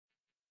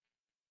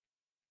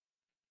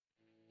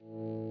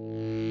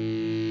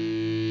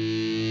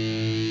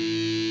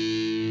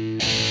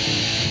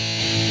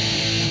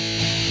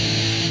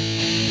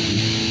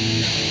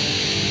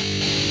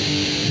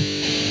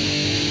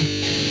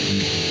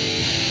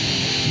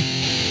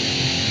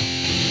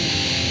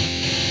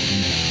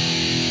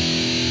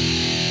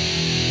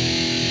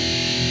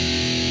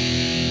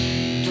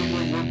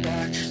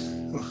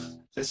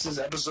This is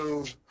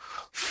episode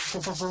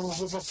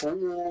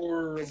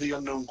 4 of the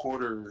Unknown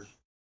Quarter.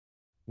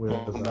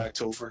 Welcome back,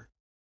 Topher.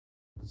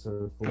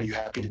 Are you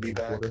happy to be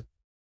back?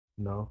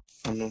 No.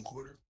 Unknown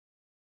Quarter.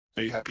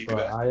 Are you happy to be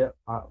back?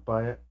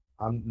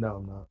 I'm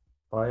not.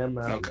 But I am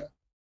happy. Okay.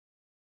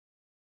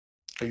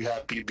 Are you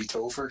happy to be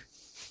Topher?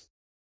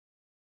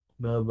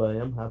 No, but I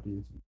am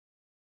happy.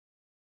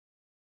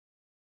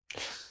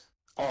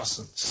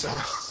 Awesome. So,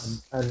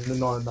 and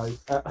then on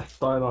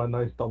a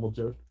nice double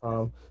joke.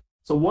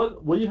 So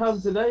what do you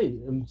have today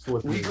in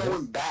We're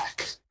going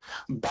back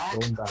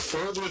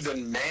further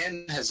than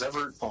man has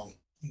ever gone.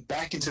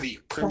 Back into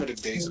the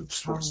primitive days of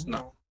sports.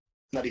 No,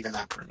 not even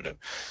that primitive.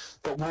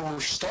 But where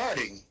we're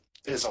starting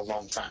is a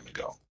long time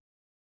ago.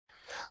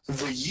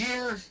 The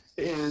year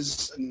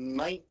is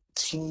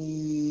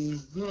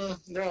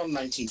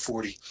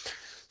 1940.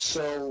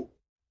 So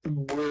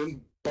we're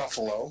in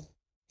Buffalo.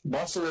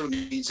 Buffalo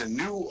needs a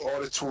new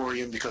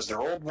auditorium because their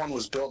old one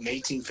was built in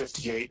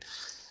 1858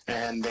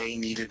 and they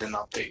needed an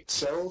update.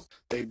 So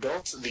they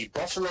built the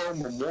Buffalo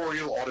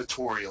Memorial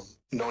Auditorium,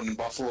 known in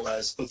Buffalo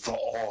as the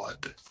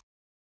Aud.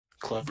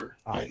 Clever,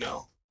 I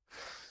know.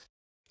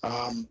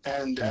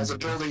 And as a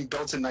building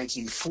built in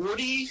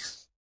 1940,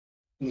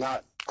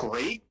 not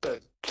great,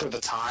 but for the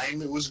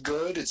time it was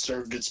good. It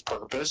served its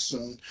purpose,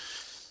 and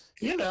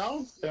it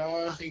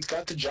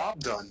got the job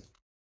done.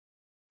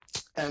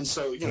 And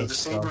so, the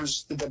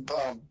Sabres,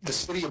 the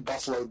city of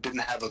Buffalo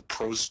didn't have a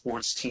pro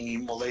sports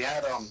team. Well, they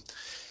had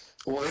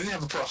they didn't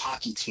have a pro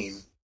hockey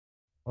team.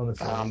 But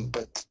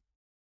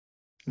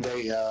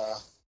they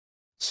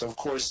so of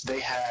course they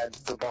had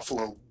the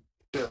Buffalo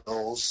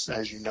Bills,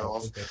 as you know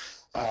of.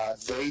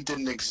 They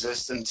didn't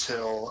exist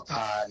until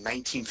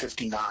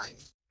 1959,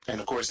 and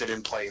of course they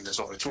didn't play in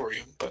this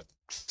auditorium. But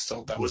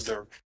still, that was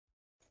their.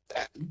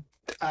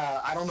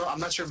 I don't know. I'm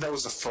not sure if that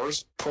was the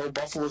first pro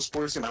Buffalo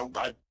sports team.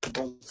 I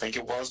don't think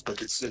it was,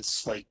 but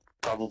it's like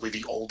probably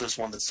the oldest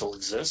one that still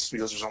exists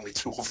because there's only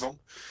 2 of them.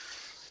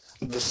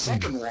 The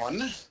second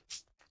one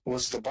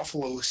was the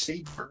Buffalo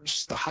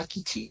Sabres, the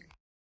hockey team,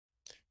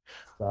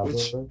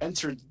 which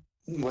entered.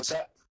 What's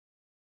that?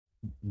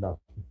 No.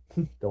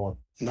 Go on.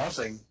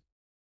 Nothing.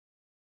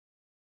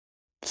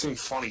 This ain't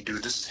funny,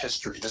 dude. This is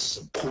history. This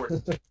is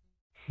important.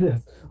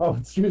 Yes. Oh,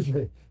 excuse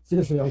me.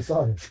 I'm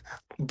sorry.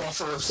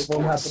 Buffalo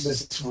sports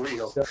is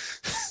real. Yeah.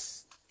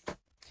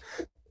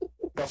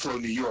 Buffalo,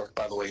 New York,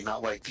 by the way,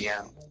 not like the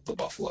animal, the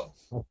buffalo.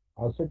 I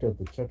was thinking of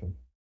the chicken.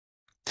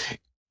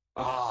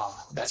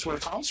 That's where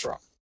it comes from.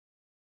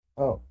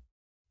 Oh,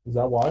 is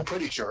that why? I'm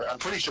pretty sure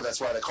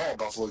that's why they call it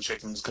buffalo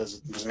chickens,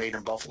 because it was made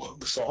in Buffalo.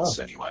 The sauce,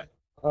 anyway.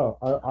 Oh,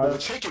 the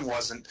chicken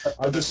wasn't.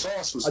 The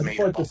sauce was made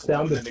in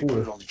Buffalo, and then they put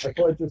it on the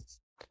chicken.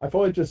 I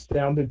thought it just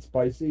sounded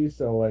spicy,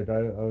 so like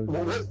how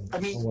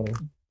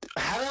the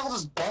hell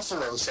does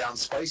buffalo sound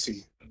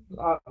spicy?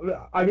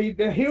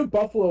 Hear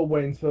buffalo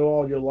wings for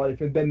all your life,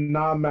 and then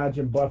not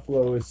imagine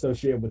buffalo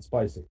associated with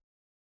spicy.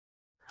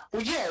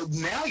 Well, yeah,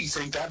 now you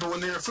think that, but when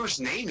they were first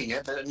naming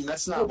it,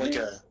 that's not no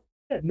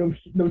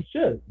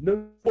shit.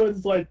 No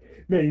one's like,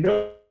 man,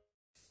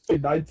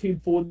 in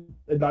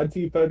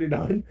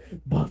 1939,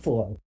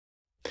 Buffalo.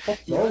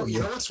 You know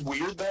what's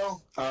weird,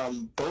 though?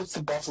 Both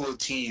the Buffalo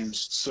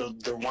teams, so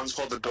the one's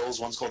called the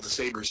Bills, one's called the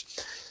Sabres,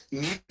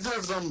 neither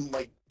of them,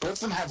 both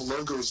of them have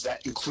logos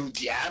that include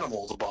the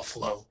animal, the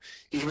buffalo,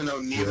 even though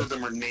neither of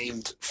them are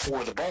named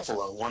for the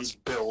buffalo. One's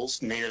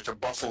Bills, named after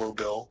Buffalo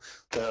Bill,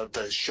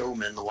 the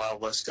showman, the Wild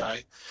West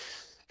guy,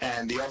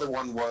 and the other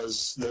one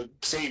was the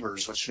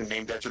Sabres, which are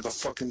named after the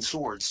fucking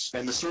swords.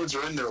 And the swords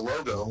are in their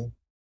logo,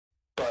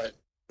 but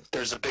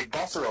there's a big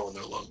buffalo in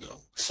their logo,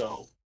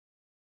 so...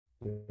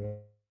 Yeah.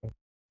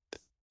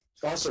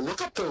 Also,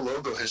 look up their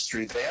logo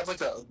history. They have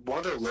one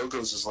of their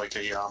logos is like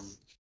a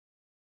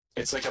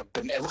it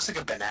looks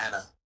like a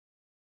banana.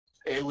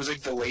 It was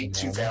like the late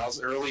 2000s,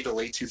 early to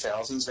late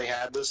 2000s. They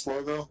had this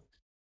logo,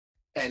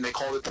 and they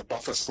called it the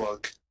Buffa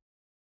Slug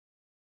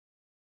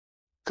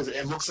because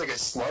it looks like a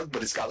slug,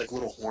 but it's got like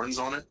little horns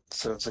on it.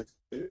 So it's like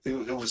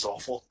it was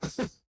awful.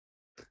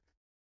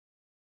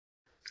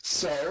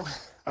 So,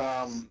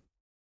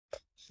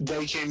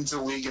 they came to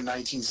the league in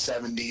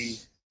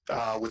 1970.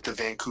 With the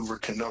Vancouver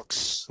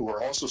Canucks, who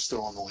are also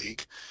still in the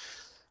league.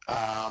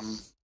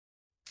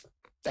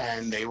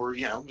 And they were,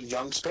 young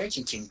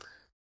expansion team.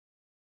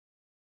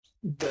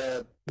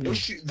 The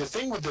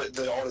thing with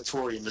the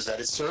auditorium is that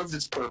it served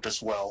its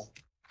purpose well,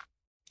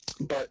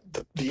 but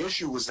the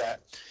issue was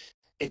that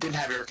it didn't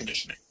have air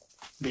conditioning,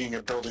 being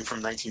a building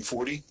from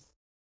 1940.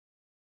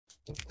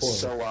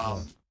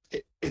 So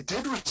it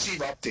did receive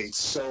updates.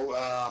 So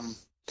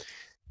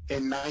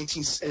in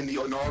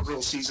the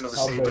inaugural season of the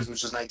Sabres,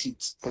 which was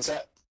what's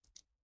that?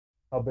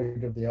 How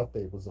big of the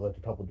update? Was it like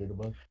a couple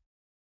gigabytes?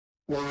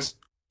 Well, it was.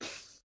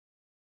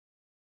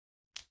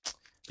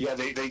 Yeah,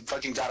 they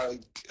fucking got a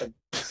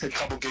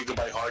couple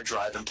gigabyte hard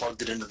drive and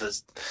plugged it into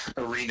this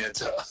arena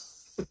to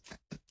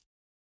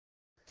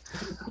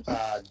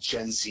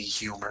Gen Z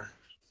humor.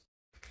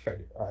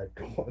 Okay, all right,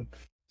 go on.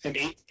 An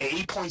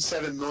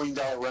 $8.7 million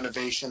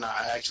renovation.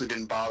 I actually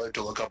didn't bother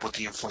to look up what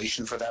the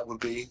inflation for that would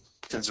be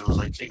since it was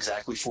like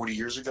exactly 40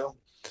 years ago.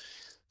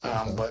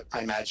 But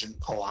I imagine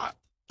a lot.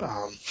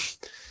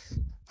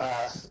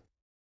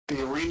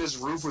 The arena's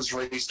roof was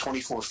raised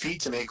 24 feet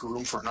to make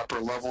room for an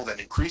upper level that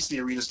increased the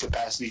arena's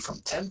capacity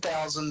from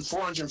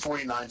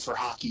 10,449 for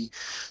hockey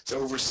to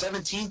over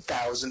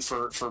 17,000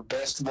 for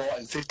basketball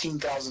and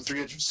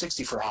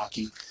 15,360 for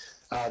hockey,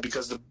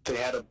 because they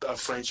had a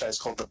franchise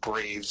called the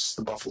Braves,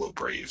 the Buffalo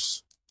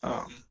Braves,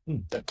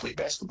 that played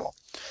basketball.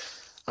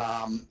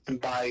 And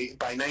by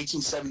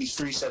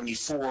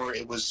 1973-74,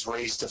 it was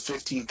raised to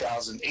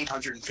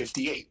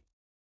 15,858.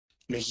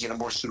 Making it a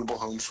more suitable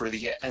home for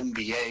the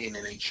NBA and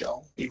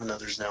NHL, even though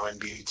there's no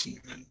NBA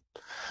team in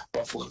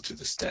Buffalo to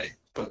this day.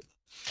 But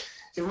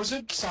it was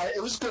a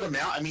good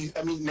amount. I mean,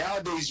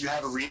 nowadays you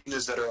have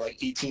arenas that are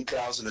like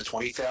 18,000 to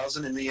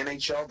 20,000 in the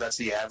NHL. That's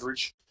the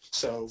average.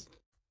 So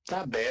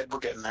not bad. We're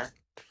getting there.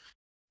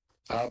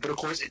 But of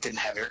course, it didn't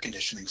have air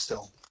conditioning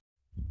still.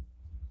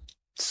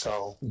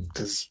 So,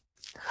 because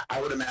I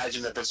would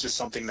imagine that that's just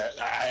something that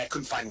I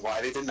couldn't find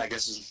why they didn't. I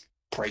guess it's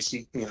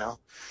pricey,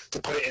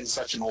 to put it in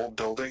such an old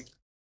building.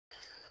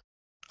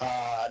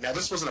 Now,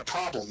 this wasn't a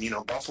problem.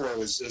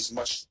 Buffalo is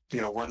much,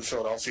 we're in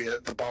Philadelphia.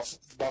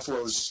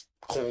 Buffalo's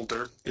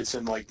colder. It's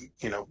in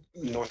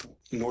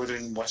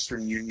northern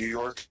western New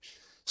York.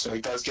 So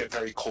it does get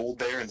very cold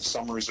there, and the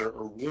summers are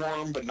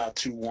warm, but not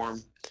too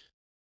warm.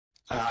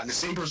 And the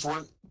Sabres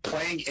weren't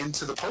playing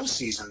into the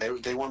postseason.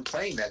 They weren't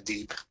playing that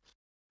deep.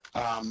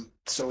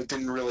 So it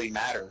didn't really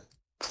matter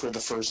for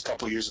the first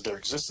couple of years of their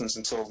existence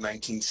until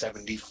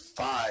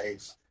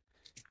 1975.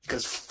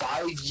 Because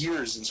 5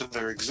 years into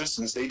their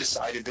existence, they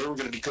decided they were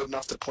going to be good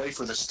enough to play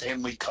for the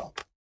Stanley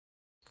Cup.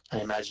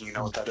 I imagine you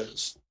know what that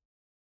is.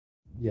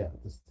 Yeah,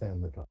 the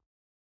Stanley Cup.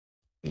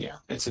 Yeah,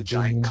 it's a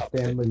giant cup.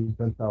 Stanley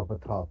sent out a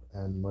cup,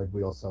 and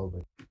we all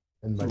celebrate.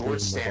 And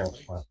Lord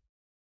Stanley.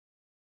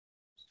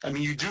 I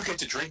mean, you do get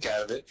to drink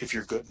out of it if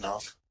you're good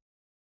enough.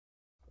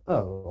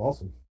 Oh,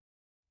 awesome.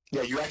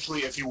 Yeah, you actually,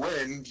 if you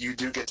win, you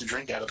do get to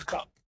drink out of the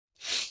cup.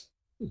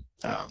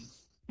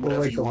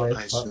 Whatever you want,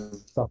 I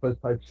assume. Supper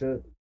type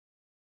shit.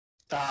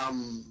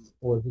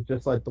 Or is it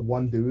just like the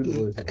one dude,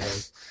 or is it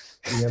like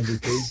the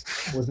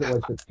MVP? Or is it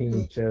like the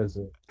team shares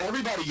it?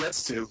 Everybody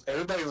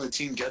on the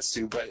team gets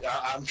to, but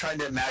I'm trying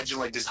to imagine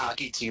like this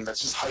hockey team that's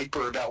just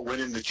hyper about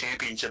winning the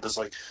championship is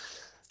like,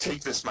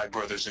 take this, my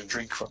brothers, and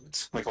drink from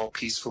it, like all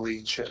peacefully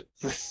and shit.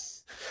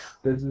 This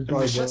is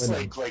it's just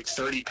like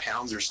 30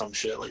 pounds or some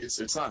shit. Like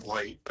it's not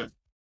light, but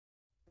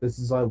this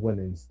is our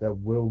winnings that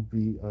will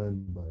be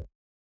earned by.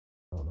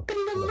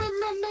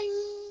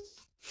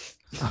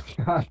 Oh,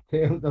 God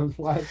damn, those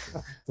lights.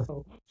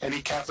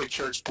 Any Catholic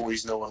Church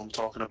boys know what I'm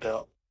talking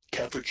about.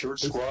 Catholic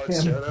Church squad,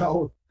 shout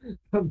out.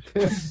 I'm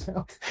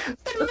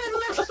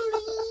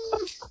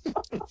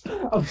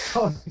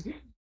sorry.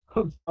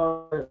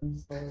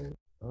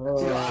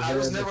 Oh, I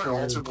was never an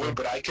altar boy,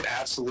 but I could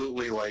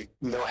absolutely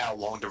know how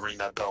long to ring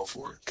that bell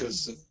for,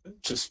 because it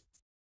just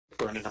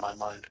burned into my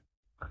mind.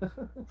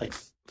 Like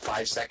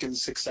 5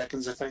 seconds, 6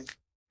 seconds, I think.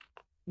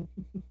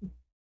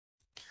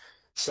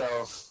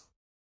 So,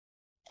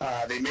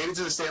 they made it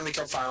to the Stanley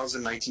Cup Finals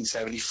in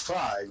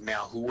 1975.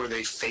 Now, who were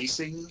they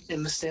facing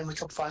in the Stanley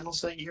Cup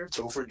Finals that year?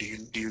 Topher, do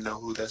you know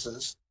who this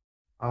is?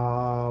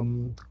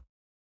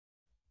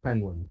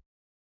 Penguin.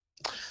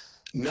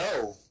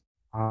 No.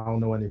 I don't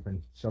know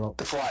anything. Shut up.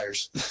 The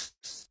Flyers.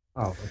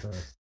 Oh, okay.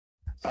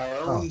 Our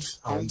own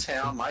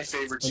hometown, my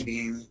favorite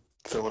team,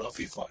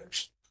 Philadelphia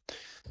Flyers.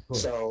 Cool.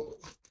 So,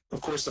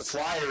 of course, the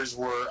Flyers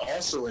were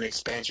also an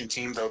expansion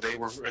team, though they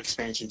were an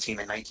expansion team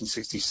in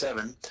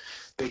 1967.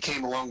 They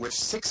came along with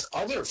 6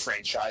 other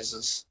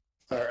franchises.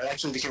 Or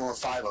actually, they came along with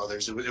 5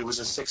 others. It was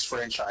a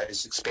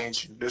 6-franchise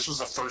expansion. This was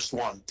the first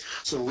one.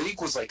 So the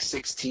league was like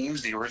 6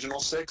 teams, the original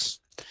 6.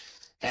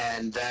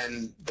 And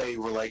then they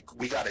were like,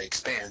 we got to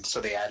expand.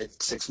 So they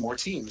added 6 more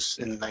teams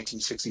in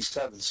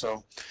 1967.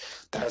 So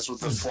that's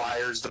with the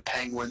Flyers, the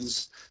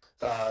Penguins,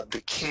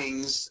 the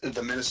Kings,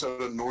 the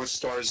Minnesota North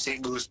Stars,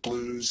 St. Louis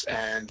Blues,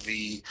 and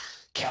the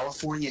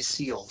California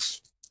Seals.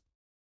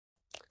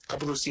 A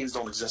couple of those teams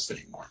don't exist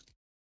anymore.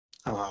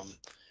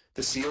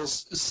 The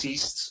Seals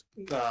ceased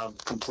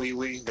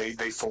completely.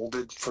 They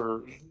folded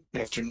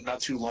not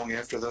too long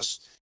after this.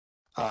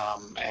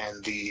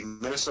 And the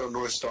Minnesota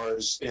North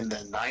Stars in the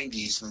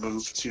 90s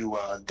moved to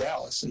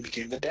Dallas and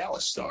became the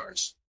Dallas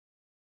Stars.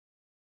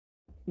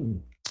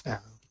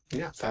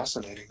 Yeah,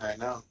 fascinating. I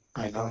know.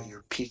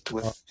 You're peaked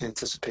with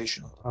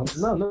anticipation.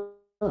 No.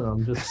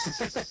 I'm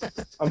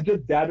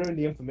just gathering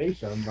the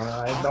information.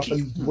 I have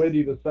nothing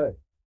witty to say.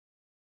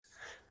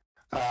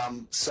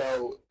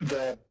 So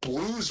the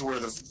Blues were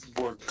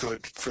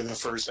good for the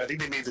first. I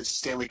think they made the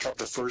Stanley Cup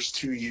the first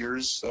 2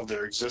 years of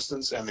their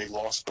existence, and they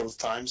lost both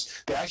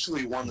times. They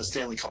actually won the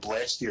Stanley Cup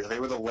last year. They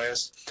were the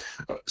last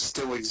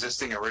still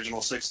existing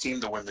original 6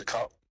 team to win the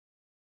cup.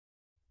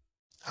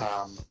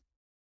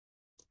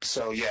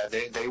 So yeah,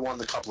 they won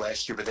the cup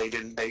last year, but they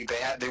didn't. They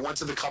went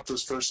to the cup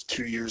those first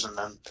 2 years, and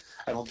then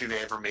I don't think they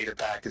ever made it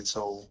back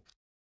until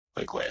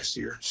like last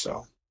year.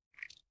 So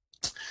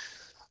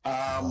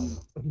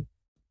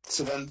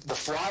so then the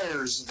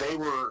Flyers, they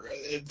were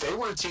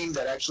a team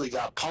that actually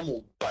got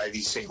pummeled by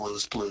these St.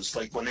 Louis Blues.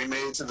 Like when they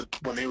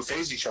when they would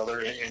face each other,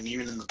 and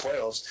even in the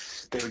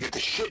playoffs, they would get the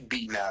shit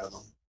beaten out of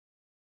them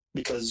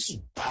because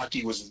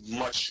hockey was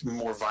much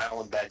more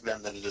violent back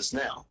then than it is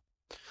now.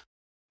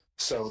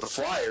 So the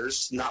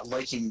Flyers, not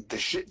liking the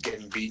shit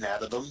getting beaten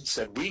out of them,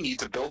 said, we need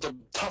to build a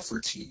tougher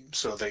team.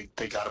 So they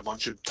got a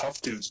bunch of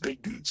tough dudes,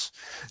 big dudes.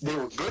 They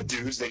were good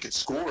dudes. They could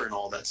score and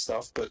all that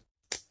stuff, but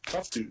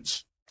tough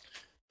dudes.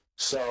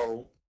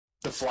 So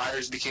the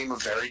Flyers became a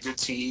very good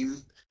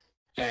team,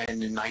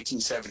 and in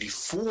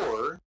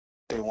 1974,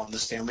 they won the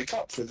Stanley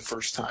Cup for the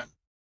first time.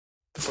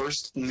 The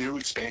first new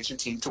expansion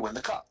team to win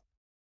the Cup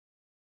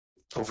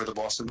over the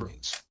Boston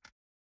Bruins.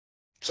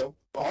 So,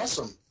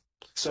 awesome.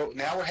 So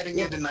now we're heading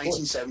into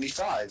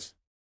 1975.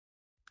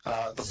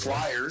 The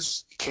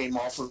Flyers came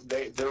off of,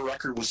 their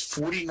record was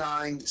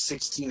 49,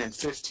 16, and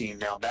 15.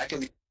 Now, back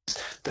in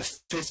the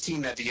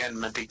 15 at the end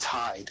meant they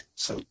tied.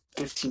 So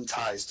 15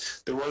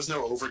 ties. There was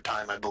no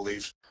overtime, I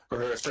believe.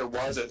 Or if there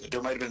was,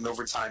 there might have been an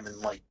overtime and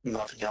like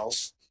nothing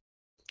else.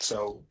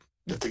 So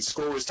if the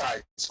score was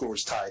tied, the score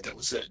was tied. That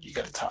was it. You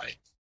got to tie.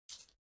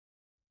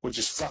 Which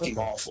is fucking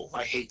awful.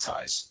 I hate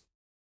ties.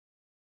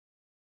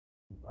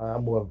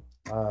 I'm with,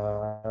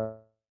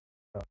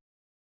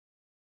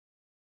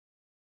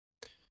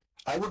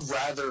 I would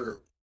rather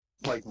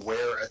like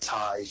wear a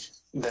tie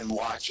than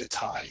watch a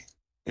tie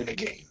in a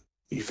game.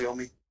 You feel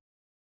me?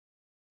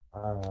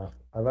 I'd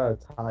rather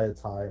tie a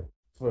tie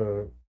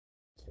for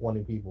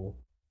 20 people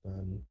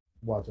than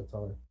watch a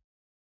tie.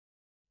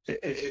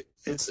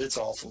 It's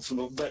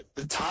awful. But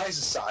the ties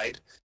aside,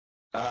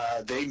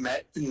 they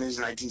met in the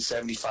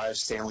 1975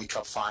 Stanley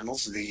Cup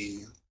Finals,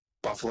 the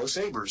Buffalo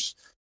Sabres.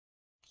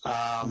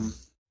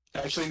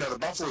 Actually, no, the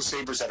Buffalo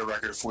Sabres had a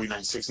record of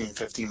 49, 16, and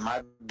 15.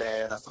 My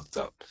bad, I fucked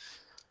up.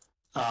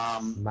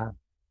 My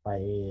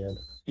bad.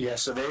 Yeah,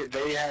 so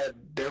they had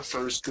their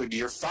first good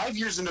year. 5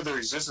 years into their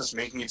existence,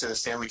 making it to the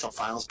Stanley Cup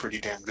Finals, pretty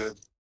damn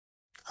good.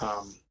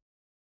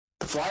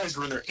 The Flyers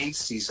were in their 8th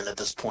season at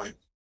this point.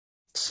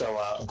 So,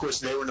 of course,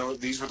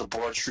 these were the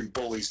Broad Street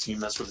Bullies team.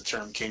 That's where the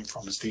term came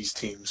from, is these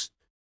teams.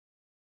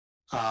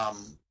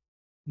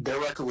 Their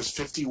record was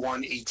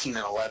 51, 18,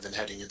 and 11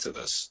 heading into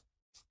this.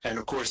 And,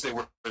 of course, they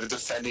were the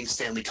defending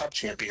Stanley Cup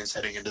champions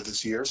heading into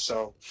this year.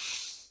 So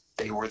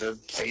they were the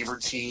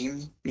favored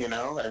team, you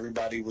know.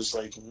 Everybody was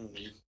like,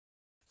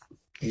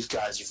 these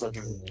guys are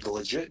fucking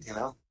legit, you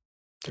know.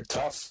 They're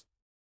tough.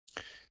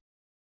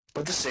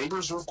 But the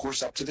Sabres were, of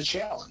course, up to the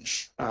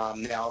challenge.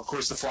 Now, of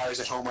course, the Flyers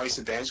had home ice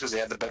advantage because they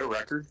had the better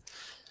record.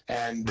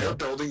 And their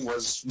building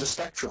was the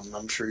Spectrum.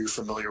 I'm sure you're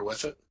familiar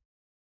with it.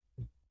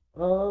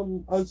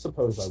 I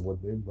suppose I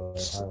would be,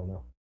 but I don't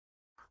know.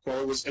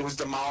 Well, it was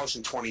demolished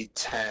in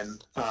 2010,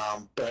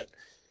 but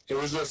it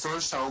was their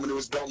first home, and it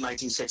was built in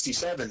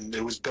 1967.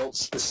 It was built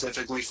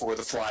specifically for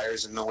the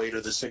Flyers, and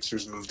later the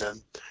Sixers moved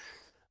in.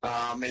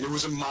 And it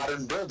was a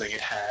modern building. It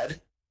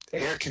had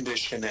air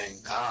conditioning.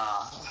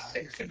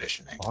 Air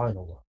conditioning.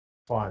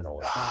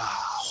 Finally.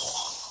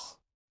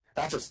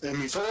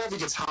 Philadelphia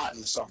gets hot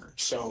in the summer,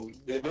 so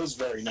it was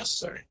very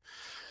necessary.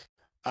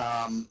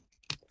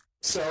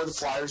 So the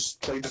Flyers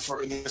played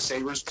the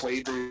Sabres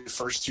played the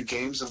first 2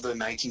 games of the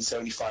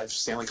 1975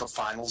 Stanley Cup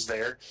Finals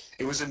there.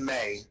 It was in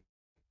May.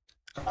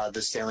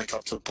 The Stanley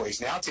Cup took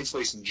place. Now it takes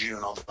place in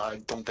June, although I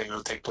don't think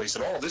it'll take place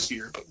at all this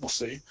year, but we'll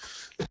see.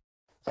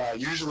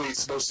 Usually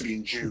it's supposed to be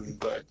in June,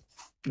 but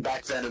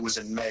back then it was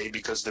in May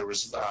because there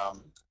was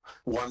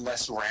one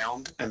less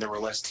round and there were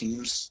less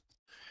teams.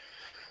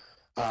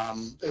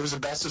 It was a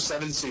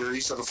best-of-7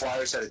 series, so the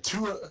Flyers had a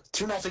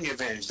 2-0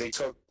 advantage. They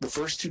took the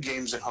first 2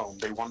 games at home.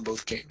 They won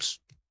both games.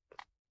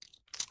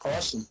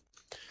 Awesome.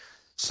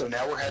 So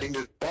now we're heading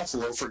to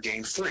Buffalo for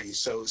Game 3.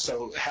 So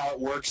how it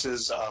works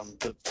is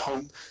the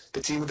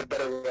team with the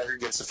better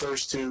record gets the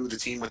first 2, the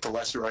team with the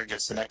lesser record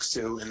gets the next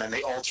 2, and then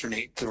they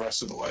alternate the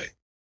rest of the way.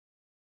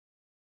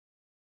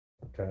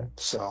 Okay.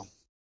 So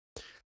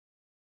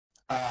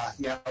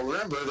now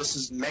remember, this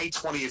is May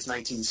 20th,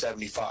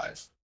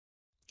 1975.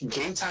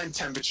 Game time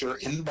temperature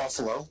in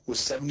Buffalo was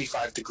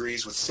 75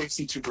 degrees with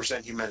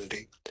 62%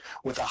 humidity,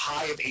 with a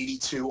high of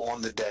 82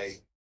 on the day.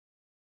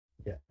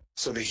 Yeah.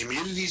 So the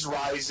humidity's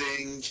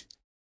rising,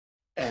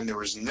 and there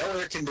was no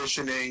air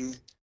conditioning,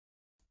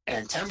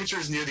 and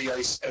temperatures near the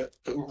ice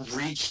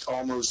reached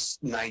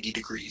almost 90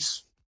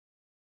 degrees.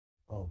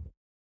 Oh.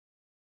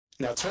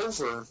 Now,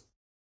 Topher,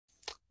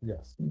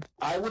 yes,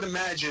 I would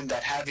imagine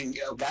that having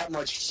that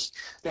much,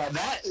 now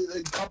that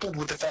coupled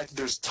with the fact that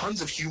there's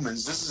tons of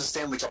humans, this is a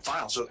Stanley Cup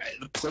final, so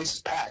the place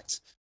is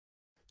packed.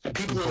 And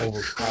people are like,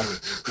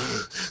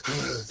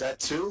 that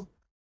too?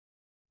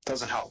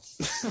 Doesn't help.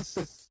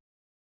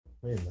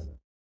 Wait a minute.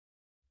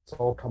 It's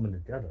all coming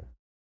together.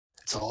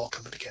 It's all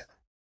coming together.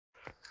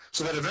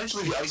 So then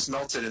eventually the ice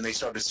melted and they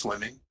started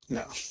swimming.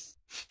 No.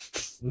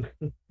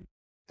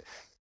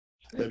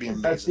 That'd be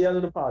amazing. That's the end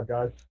of the pod,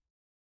 guys.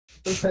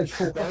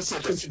 That's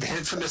the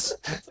infamous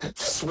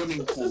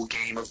swimming pool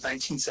game of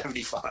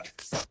 1975.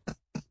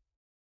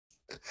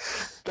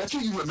 That's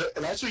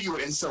what you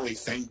would instantly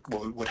think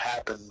would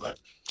happen, but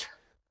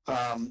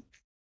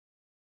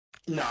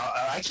no,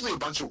 actually a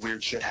bunch of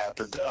weird shit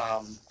happened.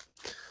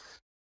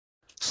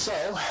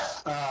 So,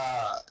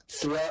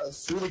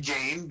 through the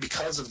game,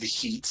 because of the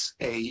heat,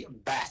 a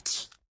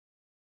bat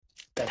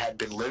that had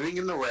been living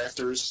in the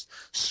rafters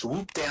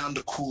swooped down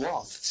to cool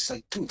off. It's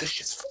like, dude,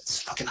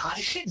 it's fucking hot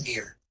as shit in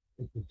here.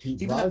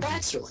 Even the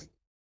bats are like...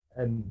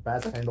 And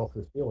bats hang off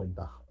the ceiling,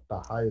 the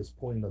highest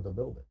point of the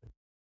building.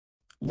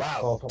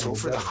 Wow,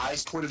 Topher, the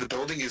highest point of the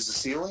building is the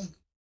ceiling?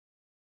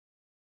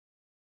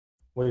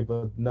 Wait,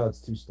 but no,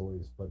 it's 2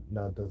 stories, but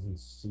no, it doesn't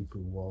see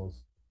through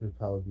walls. It'd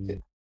probably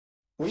be...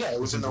 Well, yeah,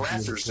 it was in the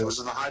rafters. It was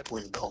in the high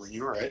point of the building.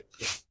 You were right.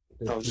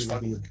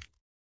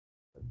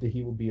 The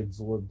heat will be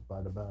absorbed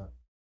by the bat.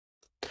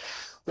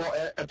 Well,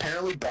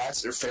 apparently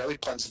bats are fairly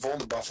plentiful in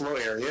the Buffalo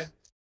area.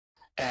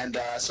 And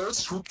so it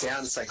swooped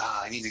down. It's like,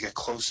 I need to get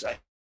close.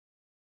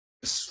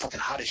 It's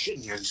fucking hot as shit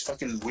in here. These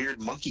fucking weird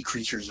monkey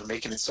creatures are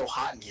making it so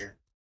hot in here.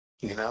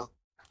 You know?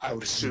 I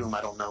would assume,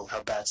 I don't know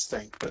how bats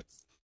think, but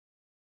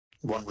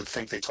one would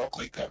think they talk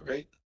like that,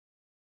 right?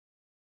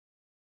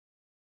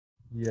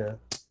 Yeah.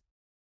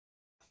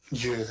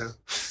 Yeah.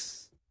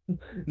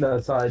 No,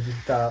 sorry, I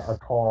just got a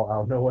call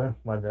out of nowhere.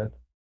 My bad.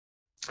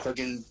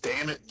 Fucking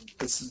damn it.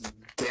 This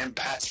damn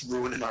bat's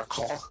ruining our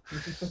call.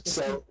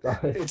 So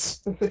it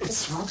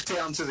swooped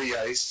down to the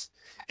ice,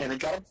 and it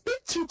got a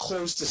bit too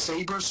close to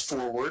Sabres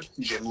forward,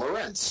 Jim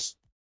Lorentz,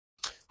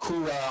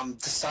 who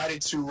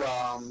decided to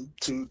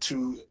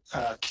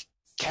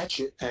catch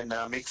it and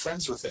make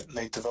friends with it, and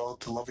they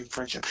developed a loving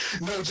friendship.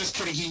 No, just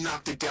kidding. He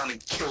knocked it down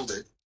and killed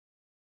it.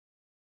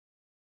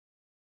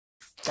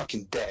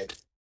 Fucking dead.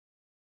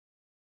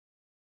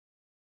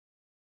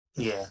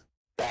 Yeah,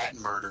 bat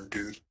murder,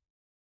 dude.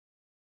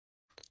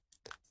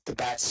 The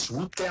bat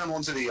swooped down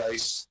onto the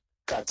ice,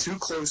 got too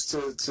close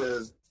to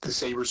the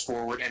Sabres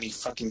forward, and he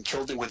fucking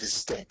killed it with his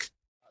stick.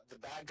 The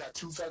bat got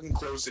too fucking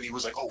close, and he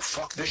was like, oh,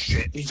 fuck this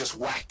shit. And he just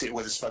whacked it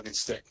with his fucking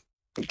stick.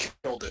 He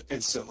killed it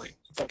instantly.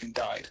 It fucking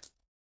died.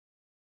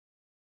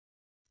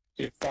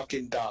 It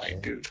fucking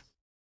died, dude.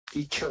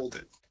 He killed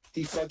it.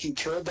 He fucking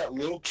killed that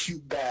little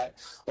cute bat.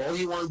 All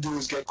he wanted to do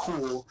was get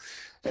cool,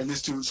 and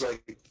this dude's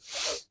like,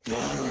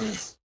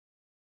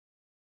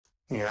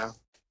 yeah,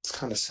 it's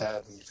kind of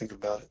sad when you think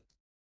about it.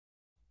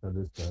 That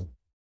is sad.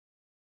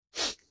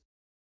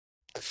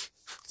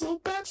 Little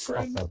bat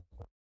friend.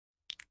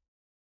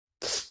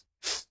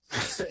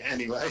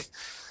 Anyway,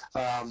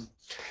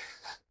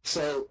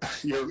 so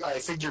I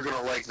think you're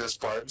gonna like this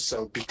part.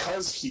 So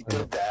because he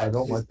did that, I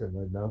don't like it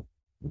right now.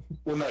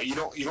 Well, no, you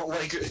don't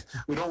like it.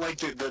 We don't like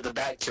the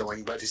bat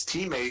killing, but his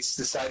teammates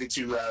decided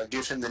to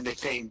give him the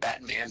nickname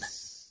BatMan.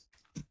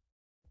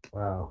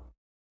 Wow.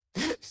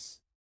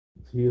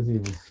 He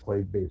hasn't even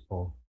played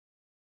baseball.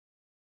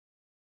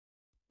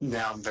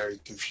 Now I'm very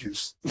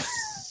confused.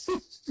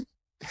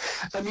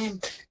 I mean,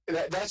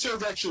 that sort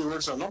of actually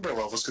works on a number of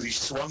levels because he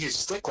swung his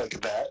stick like a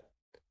bat.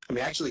 I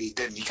mean, actually, he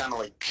didn't. He kind of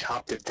like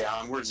chopped it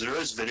downwards. There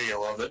is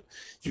video of it.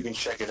 You can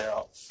check it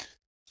out.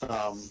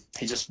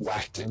 He just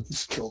whacked it,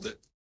 just killed it.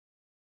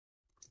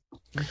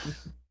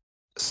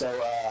 So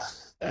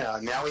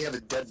now we have a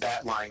dead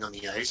bat lying on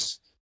the ice.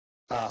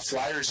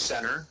 Flyers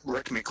center,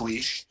 Rick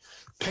McLeish,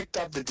 picked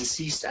up the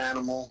deceased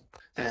animal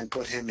and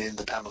put him in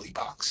the penalty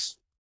box.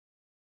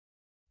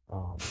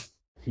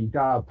 He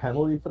got a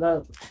penalty for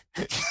that?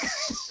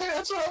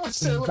 That's what I was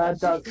saying.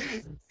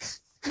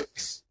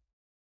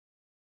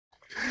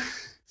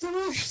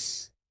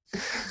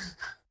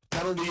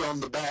 Penalty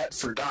on the bat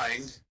for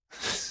dying.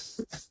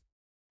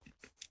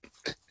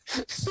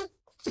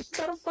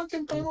 Got a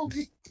fucking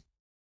penalty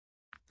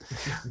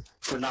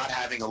for not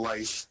having a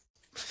life.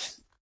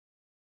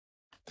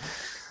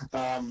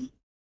 While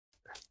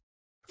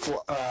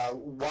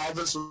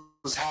this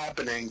was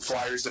happening,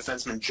 Flyers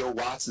defenseman Joe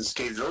Watson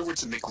skated over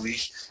to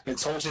McLeish and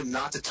told him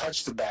not to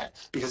touch the bat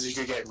because he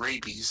could get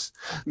rabies.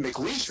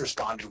 McLeish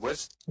responded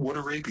with, "What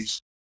are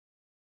rabies?"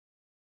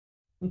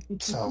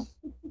 So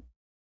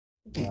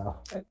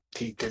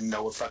he didn't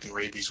know what fucking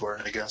rabies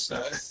were, I guess.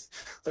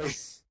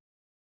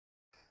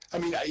 I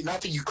mean,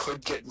 not that you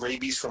could get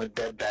rabies from a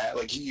dead bat.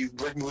 Like,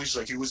 Rick McLeish,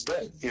 like, he was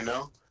dead, you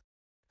know?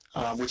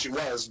 Which it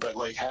was, but,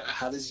 like,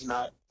 how does he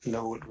not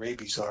know what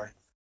rabies are?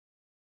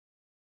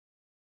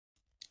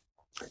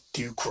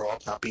 Do you grow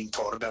up not being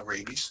taught about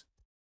rabies?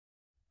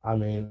 I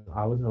mean,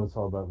 I was never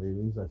taught about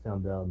rabies. I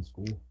found out in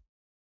school.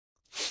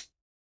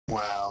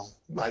 Wow.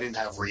 I didn't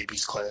have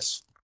rabies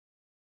class.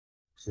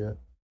 Yeah.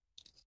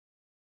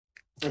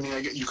 I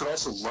mean, you could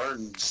also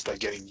learn just by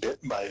getting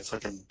bit by a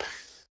fucking...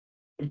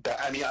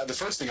 I mean, the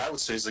first thing I would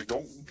say is, like,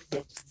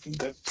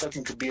 that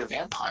fucking could be a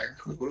vampire.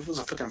 What if it was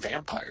a fucking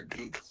vampire,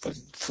 dude?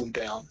 Fucking flew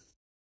down.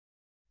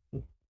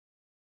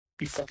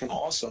 Be fucking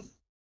awesome.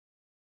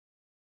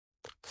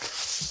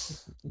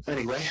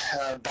 Anyway,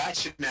 bat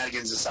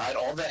shenanigans aside,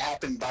 all that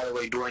happened, by the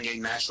way, during a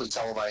nationally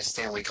televised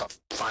Stanley Cup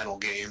final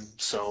game.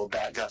 So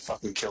bat got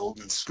fucking killed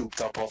and scooped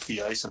up off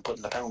the ice and put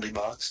in the penalty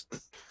box.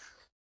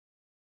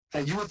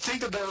 And you would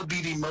think that would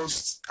be the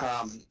most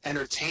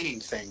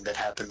entertaining thing that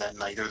happened that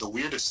night, or the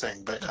weirdest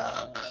thing, but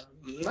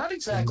not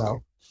exactly.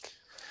 No.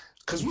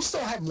 Because we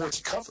still have more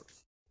to cover.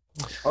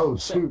 Oh,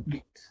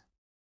 shoot.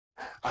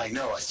 I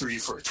know, I threw you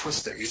for a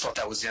twist there. You thought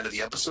that was the end of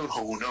the episode?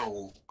 Oh,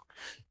 no.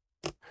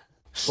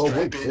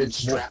 Wait, in and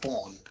strap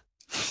on.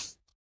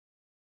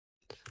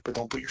 But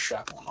don't put your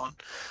strap on.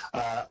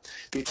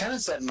 The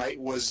attendance that night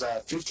was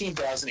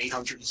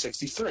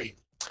 15,863.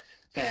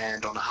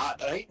 And on a hot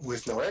night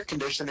with no air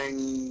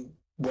conditioning,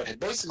 what had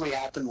basically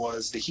happened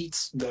was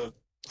the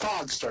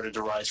fog started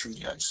to rise from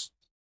the ice.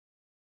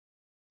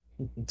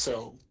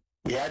 So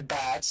we had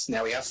bats,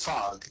 now we have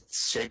fog.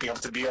 It's shaping up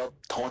to be a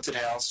haunted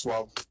house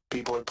while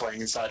people are playing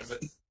inside of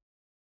it.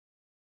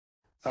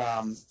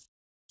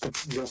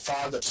 The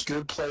fog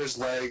obscured players'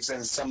 legs and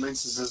in some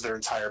instances their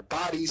entire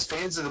bodies.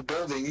 Fans of the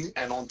building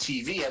and on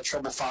TV had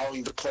trouble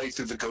following the play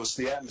through the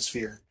ghostly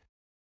atmosphere.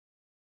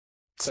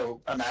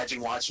 So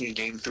imagine watching a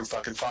game through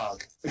fucking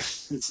fog.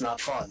 It's not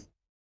fun.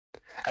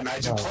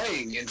 Imagine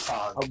playing in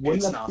fog. Wouldn't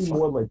it's that not be fun.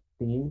 more like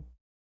theme?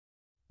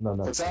 No,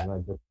 What's that?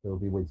 It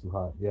would be way too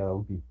hot. Yeah, it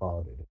would be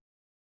fog.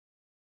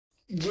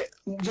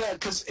 Yeah,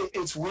 because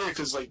it's weird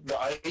because like the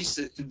ice,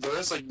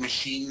 there's like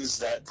machines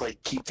that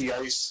like keep the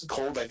ice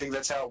cold. I think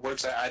that's how it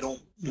works. I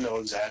don't know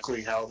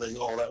exactly how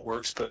all that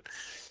works, but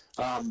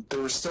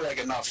there was still like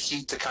enough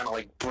heat to kind of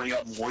like bring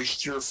up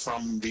moisture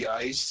from the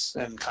ice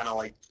and kind of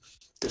like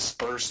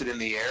disperse it in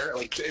the air.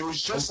 Like it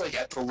was just like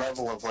at the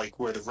level of like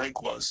where the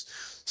rink was.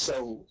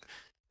 So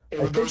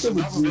I think it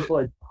would use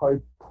like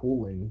pipe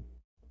cooling.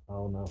 I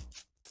don't know.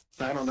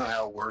 I don't know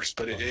how it works,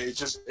 but it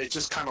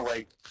just kind of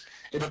like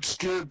it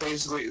obscured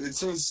basically. The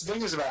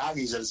thing is about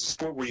hockey is that it's a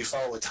sport where you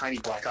follow a tiny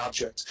black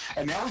object,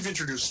 and now we've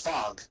introduced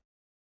fog.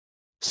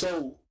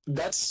 So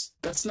that's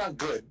not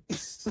good.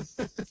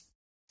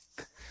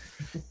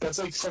 That's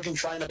like fucking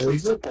trying to play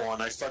football,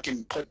 and I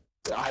fucking put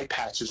eye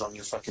patches on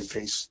your fucking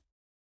face.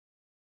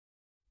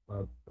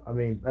 I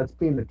mean, that's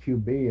being the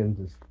QB and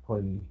just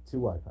putting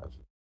 2 eye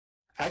patches.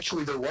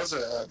 Actually, there was an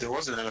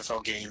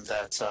NFL game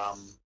that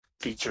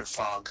featured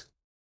fog,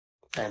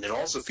 and it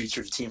also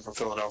featured a team from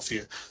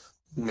Philadelphia.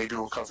 Maybe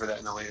we'll cover that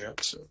in a later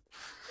episode.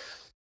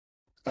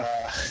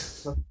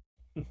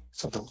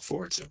 Something to look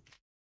forward to.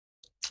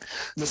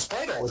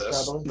 Despite all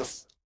this, the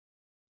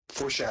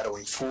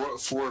foreshadowing,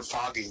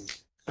 forefogging,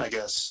 I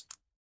guess.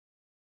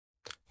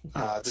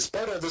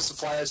 Despite all this, the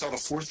Flyers held a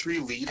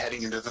 4-3 lead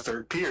heading into the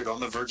third period, on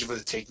the verge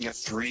of taking a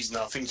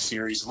 3-0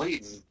 series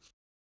lead. And,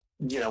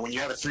 you know, when you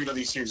have a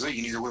 3-0 series lead,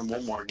 you need to win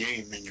one more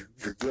game and you're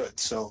good.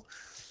 So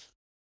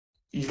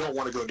you don't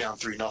want to go down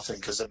 3-0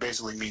 because that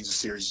basically means the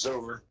series is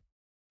over.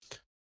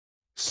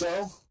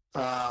 So,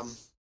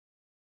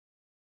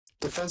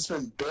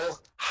 defenseman Bill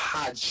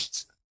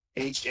Hodgett,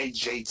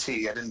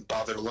 H-A-J-T. I didn't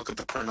bother to look at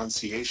the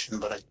pronunciation,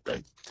 but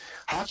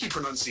hockey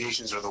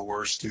pronunciations are the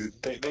worst, dude.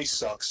 They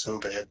suck so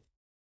bad.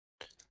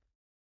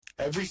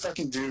 Every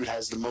fucking dude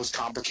has the most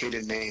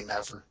complicated name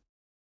ever.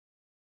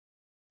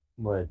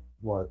 Like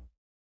what?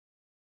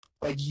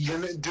 Like,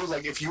 dude,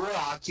 like if you were a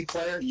hockey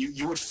player,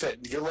 you would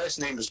fit. Your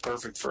last name is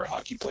perfect for a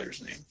hockey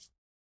player's name.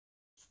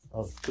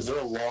 Oh, because there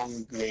are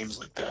long names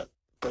like that.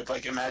 But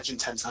like, imagine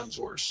 10 times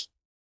worse.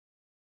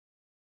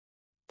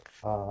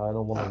 I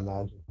don't want to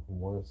imagine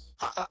worse.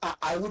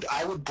 I would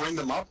bring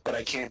them up, but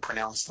I can't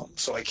pronounce them,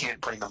 so I can't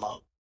bring them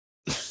up.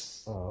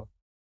 It's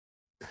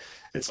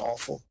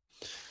awful.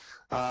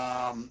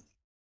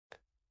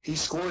 He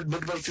scored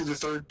midway through the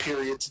third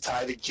period to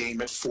tie the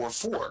game at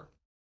 4-4,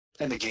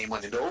 and the game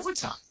went into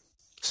overtime.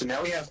 So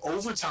now we have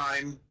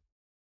overtime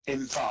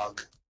in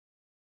fog.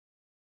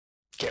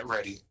 Get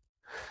ready.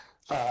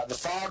 The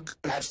fog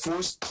had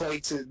forced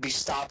play to be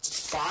stopped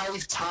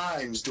 5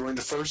 times during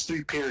the first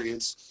 3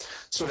 periods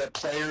so that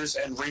players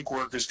and rink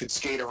workers could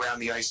skate around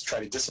the ice to try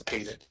to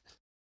dissipate it.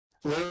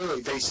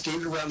 Literally, they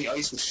skated around the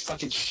ice with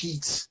fucking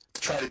sheets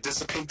to try to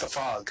dissipate the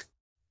fog.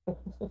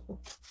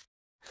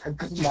 I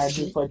just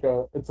imagine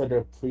it's like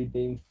a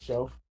pre-game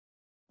show.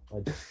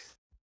 Like,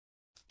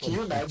 can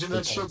you imagine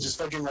that shit? Just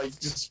fucking like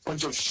just a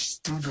bunch of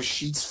dudes with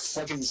sheets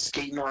fucking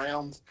skating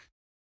around.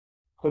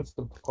 Puts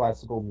the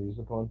classical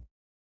music on.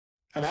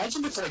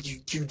 Imagine if like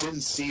you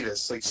didn't see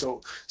this, like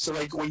so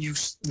like when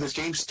this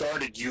game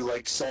started, you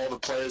like saw the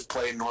players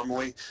playing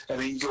normally, and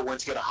then you went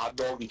to get a hot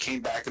dog and you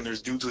came back and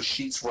there's dudes with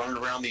sheets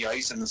running around the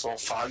ice and it's all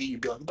foggy.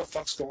 You'd be like, what the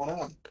fuck's going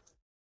on?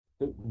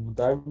 Did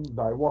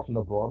I walk on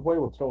the Broadway?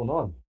 What's going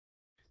on?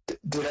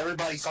 Did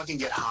everybody fucking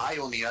get high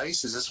on the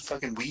ice? Is this a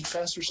fucking weed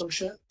fest or some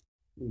shit?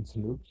 Did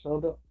Snoop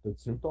showed up? Did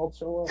Snoop Dogg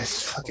show up?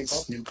 It's fucking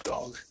Snoop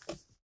Dogg.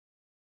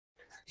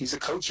 He's a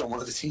coach on one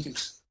of the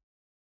teams.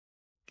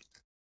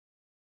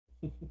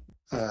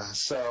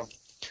 So,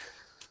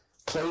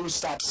 play was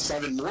stopped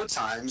 7 more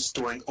times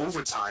during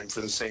overtime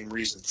for the same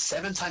reason.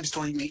 7 times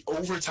during the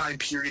overtime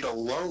period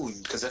alone,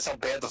 because that's how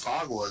bad the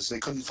fog was. They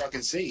couldn't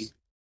fucking see.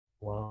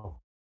 Wow.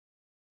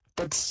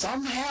 But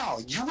somehow,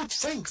 you would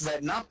think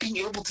that not being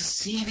able to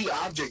see the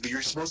object that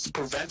you're supposed to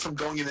prevent from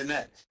going in the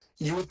net,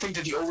 you would think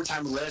that the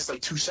overtime would last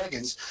like 2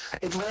 seconds.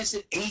 It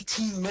lasted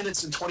 18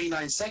 minutes and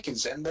 29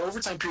 seconds, and the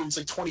overtime period is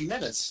like 20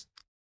 minutes.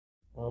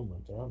 Oh my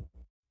god.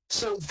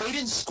 So they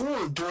didn't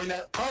score during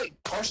that, probably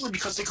partially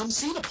because they couldn't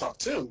see the puck,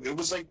 too. It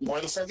was like, where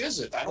the fuck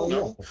is it? I don't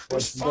know.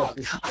 There's fog.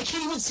 I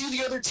can't even see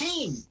the other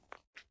team.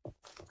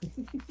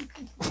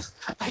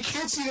 I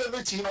can't see the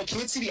other team. I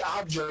can't see the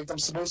object I'm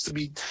supposed to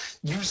be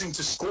using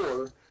to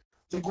score.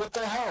 Like, what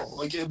the hell?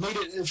 Like, it made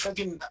it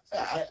fucking...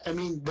 I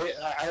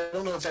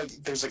don't know if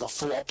there's like a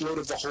full upload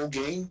of the whole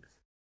game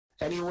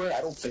anywhere.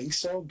 I don't think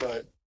so,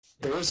 but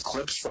there is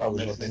clips from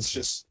it, and it's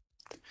just...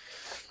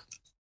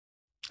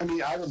 I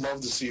mean, I would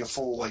love to see a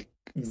full, like,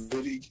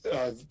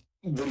 video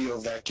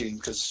of that game,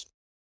 because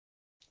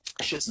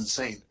shit's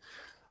insane.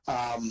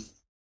 At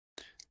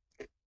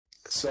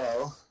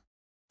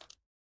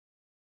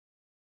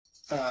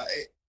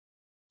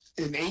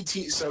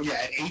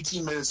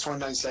 18 minutes,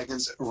 29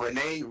 seconds,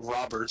 Rene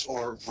Roberts,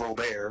 or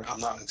Robert,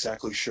 I'm not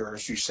exactly sure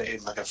if you say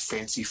it in, like, a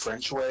fancy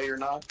French way or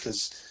not,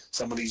 because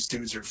some of these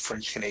dudes are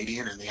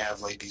French-Canadian, and they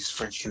have, like, these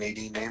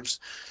French-Canadian names.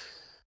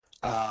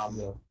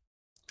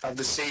 Of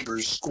the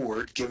Sabres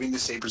scored, giving the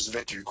Sabres the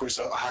victory. Of course,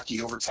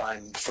 hockey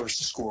overtime, first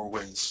to score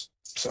wins.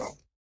 So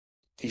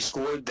he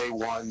scored, they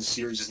won. The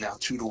series is now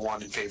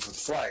 2-1 in favor of the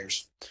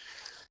Flyers.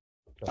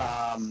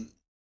 Okay.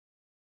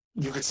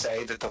 You could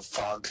say that the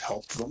fog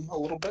helped them a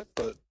little bit,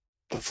 but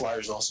the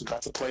Flyers also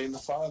got to play in the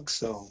fog,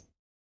 so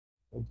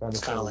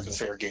it's kind of like a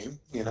fair game,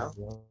 you know?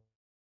 Yeah.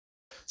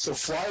 So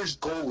Flyers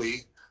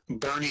goalie,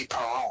 Bernie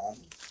Parent,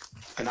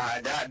 and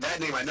that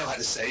name I know how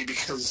to say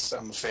because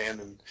I'm a fan,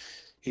 and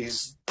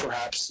he's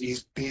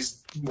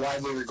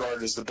widely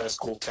regarded as the best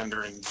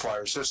goaltender in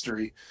Flyers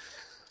history.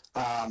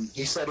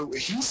 He said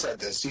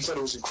this. He said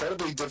it was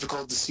incredibly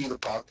difficult to see the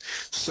puck,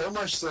 so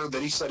much so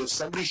that he said if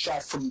somebody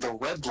shot from the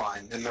red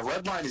line, and the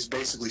red line is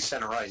basically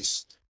center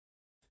ice,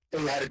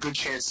 they had a good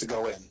chance to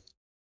go in.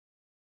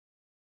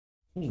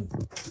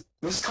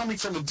 This is coming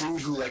from a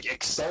dude who like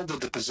excelled at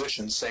the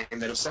position, saying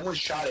that if someone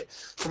shot it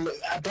from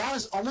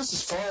about almost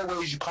as far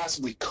away as you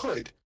possibly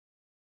could,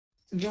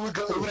 you would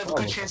have a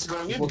good chance of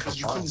going in because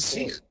you couldn't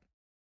see it.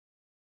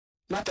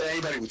 Not that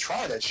anybody would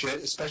try that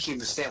shit, especially in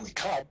the Stanley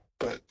Cup,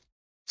 but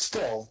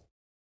still,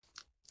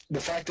 the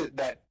fact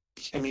that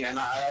I mean, and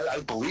I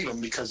believe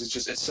him because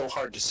it's so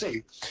hard to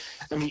see.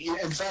 I mean,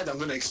 in fact, I'm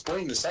going to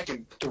explain in a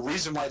second. The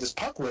reason why this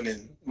puck went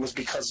in was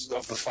because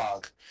of the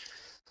fog.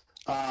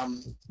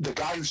 The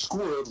guy who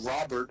scored,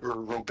 Robert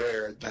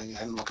I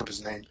didn't look up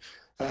his name.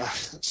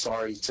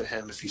 Sorry to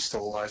him if he's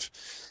still alive.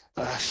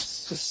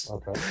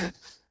 Okay.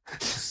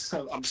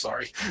 I'm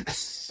sorry.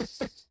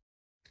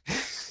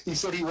 He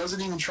said he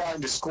wasn't even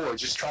trying to score,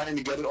 just trying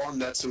to get it on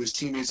net so his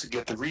teammates could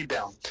get the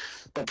rebound.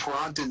 But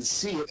Perron didn't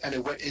see it, and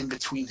it went in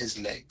between his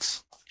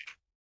legs.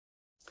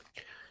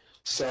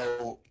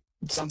 So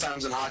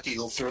sometimes in hockey,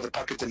 you'll throw the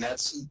puck at the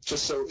nets,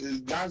 just so,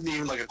 not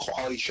even like a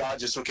quality shot,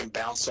 just so it can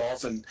bounce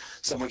off and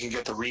someone can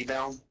get the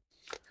rebound.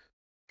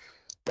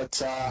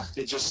 But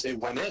it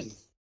went in.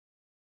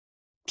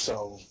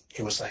 So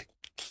he was like,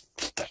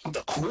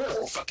 the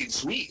cool, fucking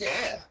sweet,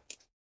 yeah.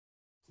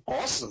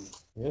 Awesome.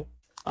 Yeah.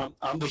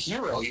 I'm the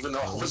hero, even though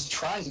I wasn't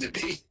trying to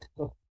be.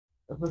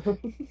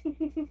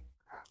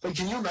 Like,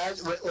 can you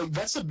imagine? Like,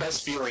 that's the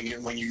best feeling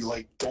when you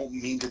like don't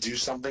mean to do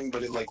something,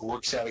 but it like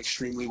works out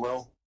extremely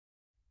well.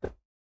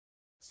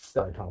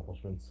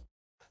 Accomplishments.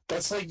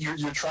 That's like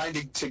you're trying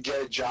to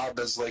get a job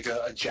as like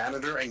a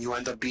janitor, and you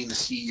end up being the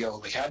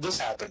CEO. Like, how'd this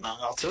happen?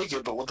 I'll take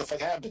it, but what the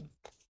fuck happened?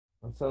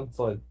 That sounds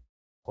like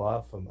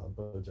blasphemy,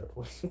 but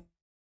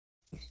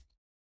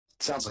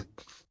sounds like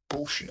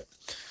bullshit.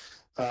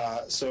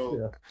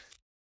 So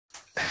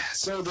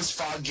this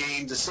fog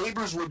game, the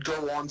Sabres would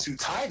go on to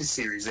tie the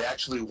series. They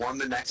actually won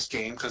the next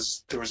game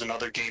because there was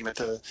another game at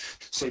the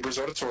Sabres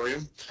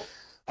Auditorium.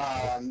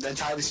 Then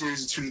tied the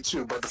series at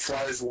 2-2, but the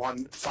Flyers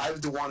won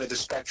 5-1 at the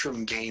Spectrum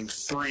in Game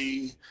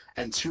 3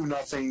 and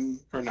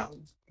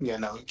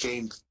 2-0.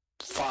 Game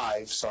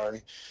 5.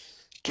 Sorry,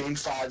 Game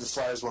 5. The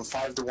Flyers won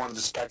 5-1 at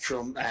the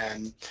Spectrum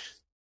and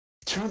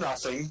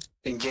 2-0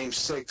 in Game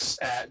 6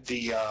 at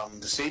the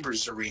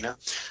Sabres Arena,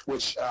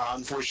 which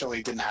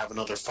unfortunately didn't have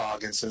another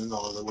fog incident,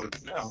 although that would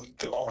have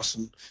been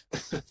awesome.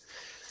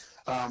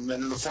 And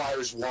then the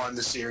Flyers won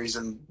the series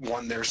and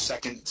won their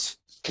second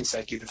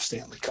consecutive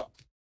Stanley Cup.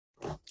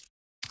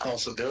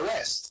 Also their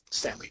last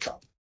Stanley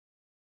Cup.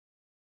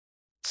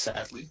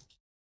 Sadly.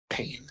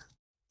 Pain.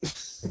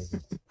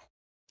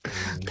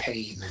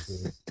 Pain.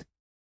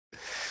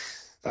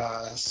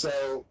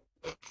 So...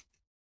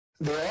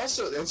 There are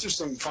also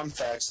interesting fun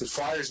facts. The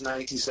Flyers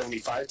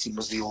 1975 team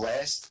was the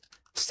last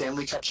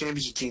Stanley Cup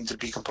championship team to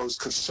be composed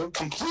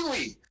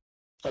completely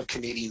of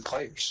Canadian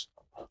players.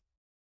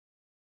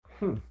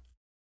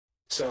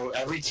 So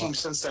every team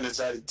since then has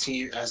had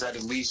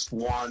at least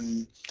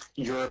one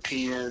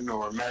European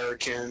or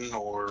American,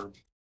 or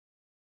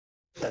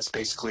that's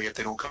basically it.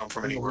 They don't come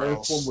from anywhere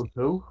else. The last one was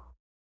who?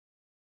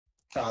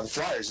 The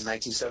Flyers in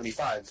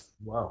 1975.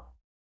 Wow.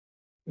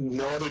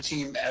 No other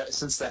team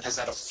since then has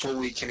had a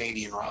fully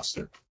Canadian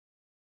roster.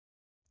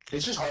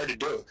 It's just hard to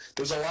do.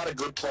 There's a lot of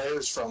good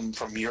players from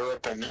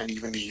Europe and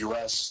even the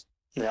U.S.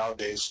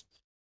 nowadays.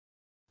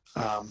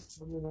 I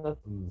mean,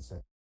 that's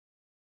insane.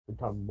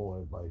 Become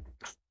more like.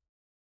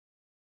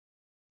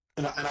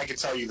 And I can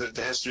tell you that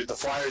the history, the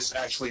Flyers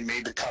actually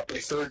made the Cup a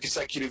third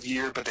consecutive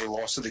year, but they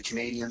lost to the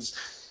Canadiens.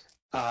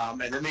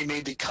 And then they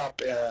made the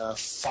Cup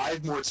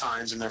 5 more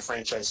times in their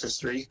franchise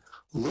history,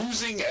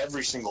 losing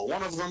every single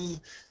one of them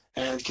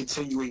and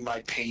continuing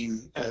my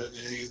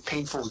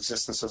painful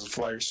existence as a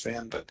Flyers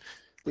fan. But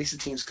at least the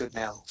team's good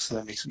now, so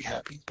that makes me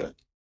happy. But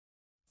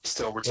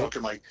still, we're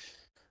talking like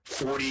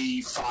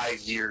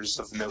 45 years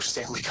of no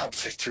Stanley Cup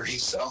victory,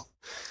 so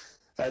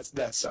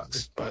that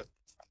sucks. But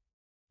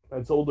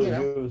it's older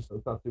news, so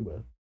it's not too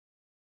bad.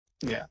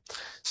 Yeah.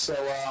 So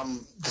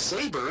the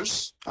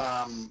Sabres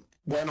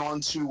went on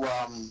to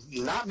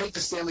not make the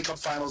Stanley Cup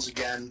Finals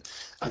again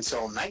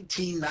until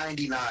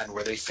 1999,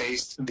 where they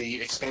faced the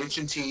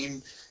expansion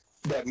team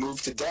that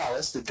moved to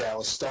Dallas, the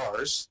Dallas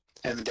Stars,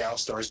 and the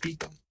Dallas Stars beat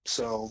them.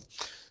 So,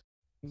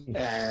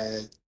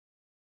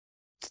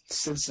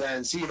 since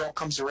then, see, it all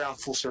comes around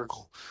full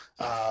circle.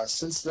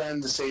 Since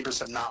then, the Sabres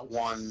have not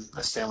won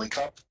a Stanley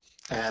Cup,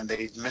 and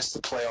they've missed the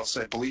playoffs,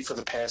 I believe, for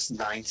the past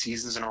 9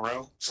 seasons in a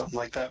row, something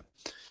like that.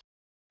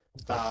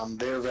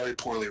 They're very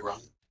poorly run.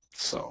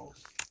 So,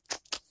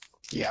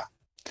 yeah.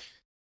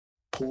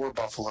 Poor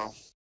Buffalo.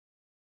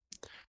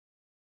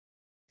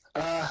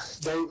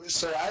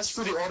 So as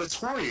for the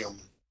auditorium,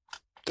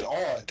 the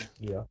Aud.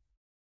 Yeah.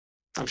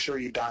 I'm sure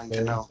you're dying to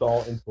They know.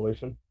 install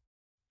insulation?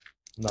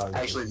 No.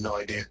 Actually, no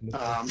idea.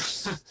 I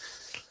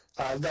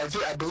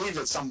believe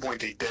at some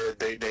point they did.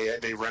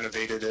 They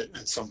renovated it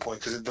at some point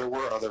because there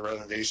were other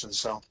renovations.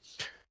 So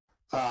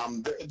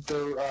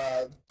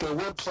there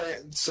were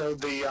plans. So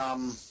they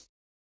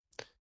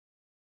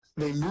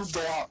moved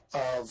out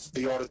of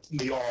the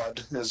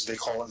Aud, as they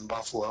call it in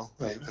Buffalo,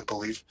 I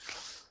believe,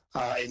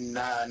 in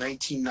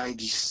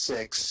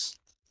 1996.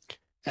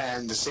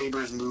 And the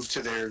Sabres moved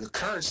to their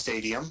current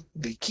stadium,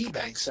 the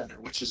KeyBank Center,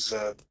 which is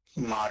a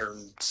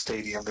modern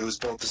stadium. It was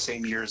built the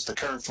same year as the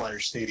current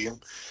Flyers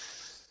Stadium.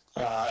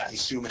 I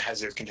assume it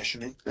has air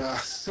conditioning.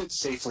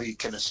 Safely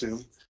can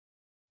assume.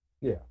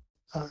 Yeah.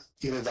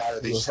 Either that or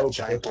they just have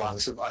giant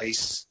blocks of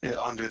ice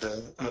under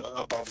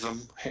above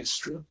them,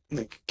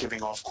 like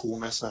giving off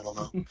coolness. I don't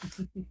know.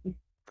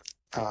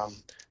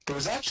 There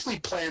was actually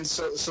plans.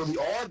 So the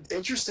Aud,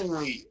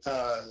 interestingly,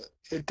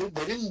 they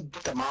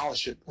didn't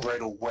demolish it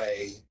right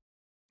away,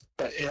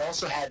 but it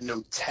also had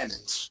no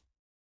tenants.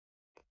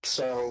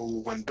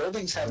 So when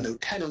buildings have no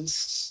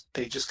tenants,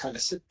 they just kind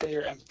of sit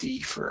there empty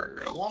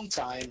for a long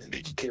time and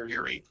they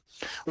deteriorate,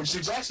 which is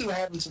exactly what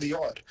happened to the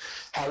Aud.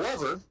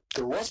 However,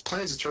 there was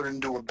plans to turn it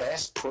into a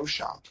Bass Pro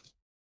Shop.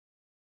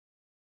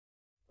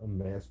 A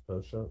Bass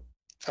Pro Shop?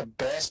 A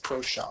Bass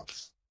Pro Shop,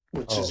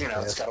 which is,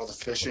 it's got all the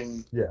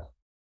fishing. Yeah.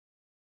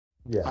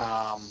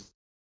 Yeah.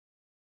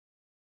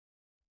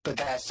 But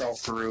that fell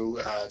through,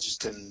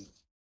 just didn't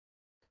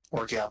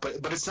work out.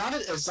 But it's not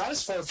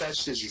as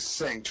far-fetched as you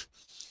think.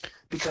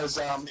 Because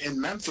in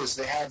Memphis,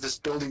 they have this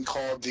building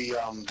called the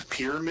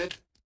Pyramid.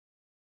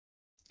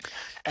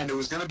 And it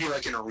was going to be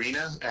like an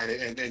arena, and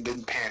it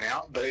didn't pan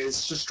out. But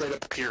it's just straight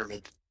up a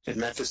pyramid in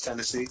Memphis,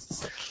 Tennessee.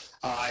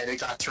 And it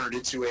got turned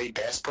into a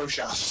Bass Pro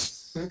Shop.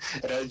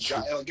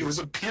 It was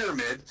a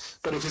pyramid,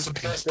 but it was a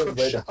Bass Pro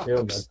Shop.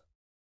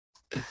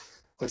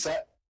 What's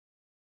that?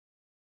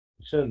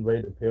 You shouldn't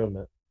raid a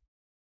pyramid.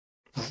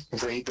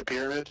 Raid the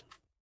pyramid?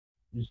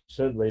 You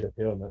shouldn't raid a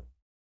pyramid.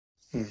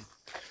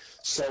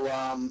 So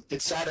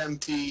it sat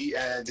empty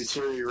and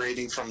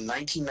deteriorating from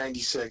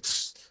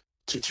 1996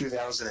 to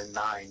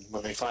 2009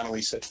 when they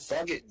finally said,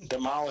 fuck it,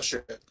 demolish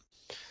it.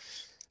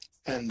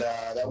 And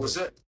that was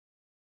it.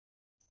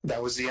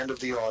 That was the end of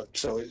the Aud.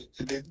 So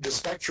the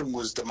Spectrum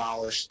was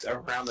demolished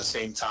around the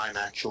same time,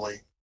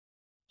 actually,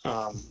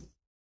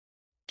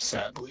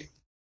 sadly.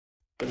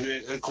 But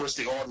of course,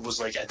 the Aud was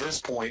like, at this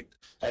point,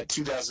 by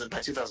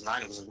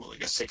 2009, it was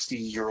like a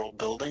 60-year-old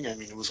building. I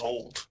mean, it was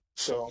old.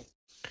 So...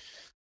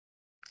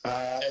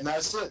 and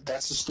that's it.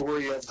 That's the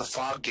story of the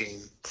Fog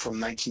Game from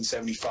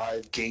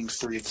 1975, Game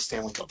 3 of the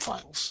Stanley Cup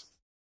Finals.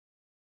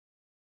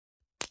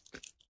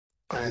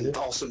 And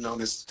also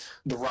known as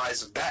the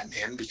rise of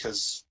BatMan,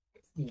 because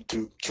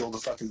dude killed the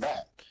fucking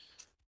bat.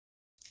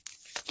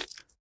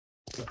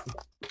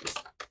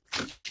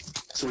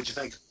 So what'd you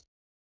think?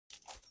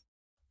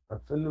 I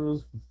think it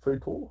was pretty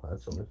cool,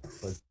 actually.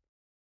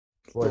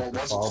 Well, it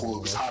wasn't cool.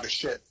 It was hot as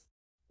shit.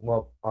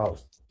 Well, oh,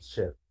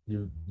 shit.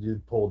 You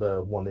pulled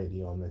a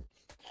 180 on me.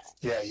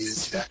 Yeah, you didn't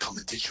see that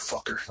coming, did you,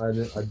 fucker? I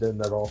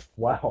didn't at all.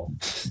 Wow.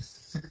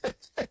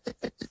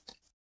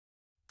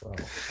 Wow.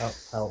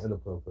 How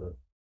inappropriate.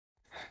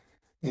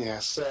 Yeah,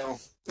 so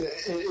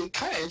it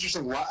kind of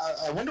interesting.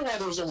 I wonder why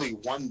there was only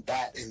one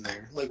bat in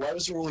there. Like, why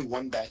was there only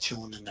one bat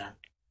chilling in there?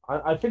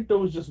 I think there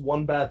was just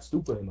one bat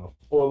stupid enough.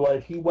 Or,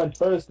 like, he went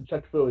first to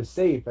check if it was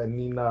safe. I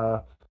mean,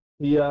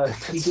 he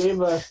gave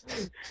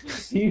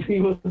he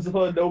was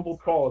a noble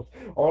cause.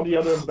 All the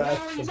other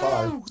bats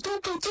survived. No,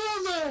 don't go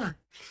down there!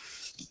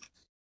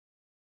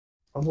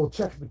 I'm gonna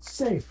check if it's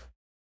safe.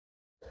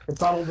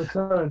 It's on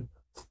return.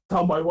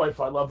 Tell my wife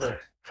I love her.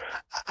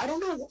 I don't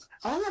know.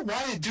 I don't know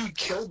why the dude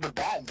killed the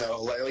bat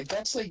though. Like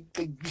that's like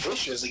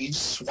vicious. Like he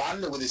just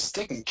swatted it with his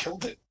stick and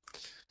killed it.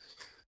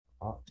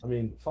 I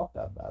mean, fuck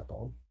that bat,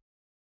 dog.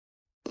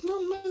 No,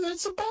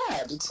 it's a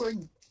bat. It's like,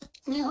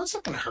 it's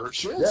not gonna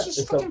hurt you. It's Yeah,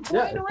 just fucking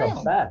flying around.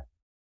 It's a bat.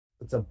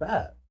 It's a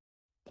bat.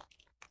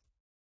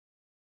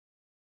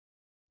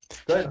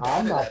 Good.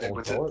 I'm not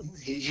going for it.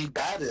 He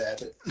batted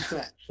at it.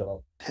 Shut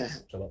up.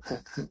 Shut up.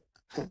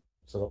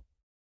 Shut up.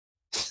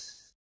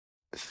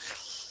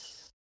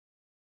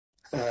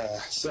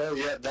 So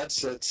yeah,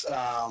 that's it.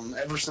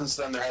 Ever since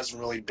then, there hasn't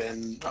really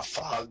been a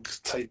fog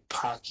type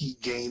hockey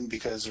game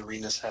because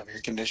arenas have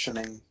air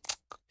conditioning,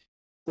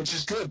 which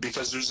is good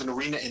because there's an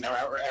arena in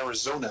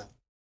Arizona.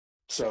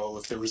 So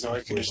if there was no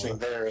air conditioning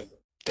there,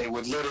 they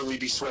would literally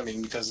be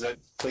swimming because that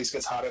place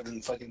gets hotter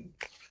than fucking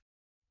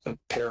a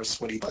pair of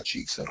sweaty butt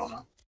cheeks. I don't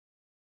know.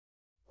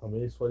 How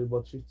many sweaty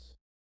butt cheeks?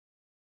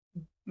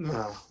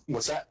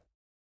 What's that?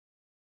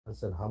 I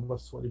said, how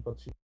much sweaty butt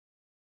cheeks?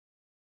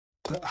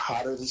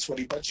 Hotter than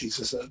sweaty butt cheeks,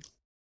 I said.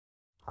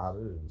 Hotter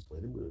than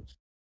sweaty butt cheeks.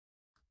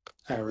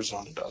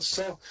 Arizona does.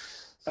 So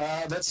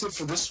that's it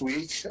for this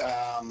week.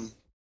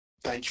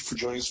 Thank you for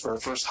joining us for our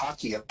first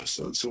hockey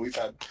episode. So we've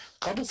had a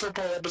couple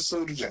football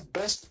episodes, we've had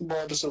basketball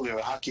episode, we have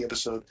a hockey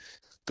episode.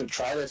 Going to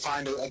try to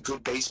find a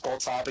good baseball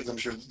topic. I'm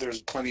sure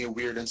there's plenty of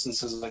weird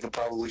instances I could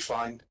probably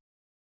find.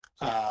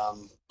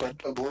 But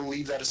we'll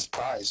leave that a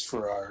surprise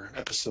for our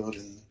episode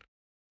in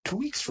 2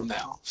 weeks from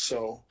now.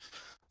 So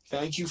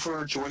thank you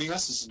for joining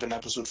us. This has been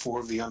episode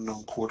 4 of The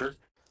Unknown Quarter.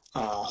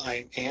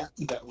 I'm Ant.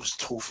 That was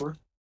Topher.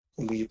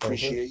 We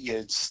appreciate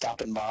you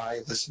stopping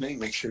by, listening.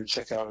 Make sure to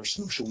check out our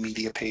social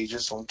media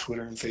pages on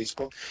Twitter and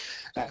Facebook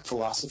at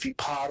Philosophy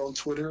Pod on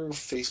Twitter,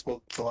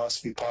 Facebook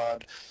Philosophy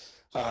Pod.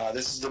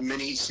 This is the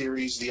mini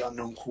series, The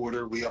Unknown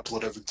Quarter. We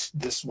upload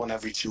this one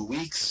every 2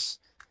 weeks.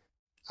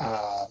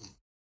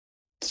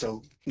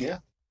 So yeah,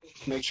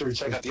 make sure to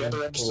check out the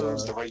other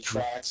episodes, the right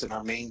tracks, and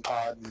our main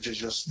pod, which is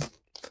just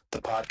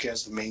the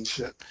podcast, the main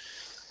shit.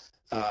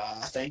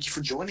 Thank you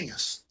for joining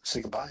us.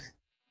 Say goodbye.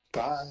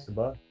 Bye.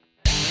 Goodbye.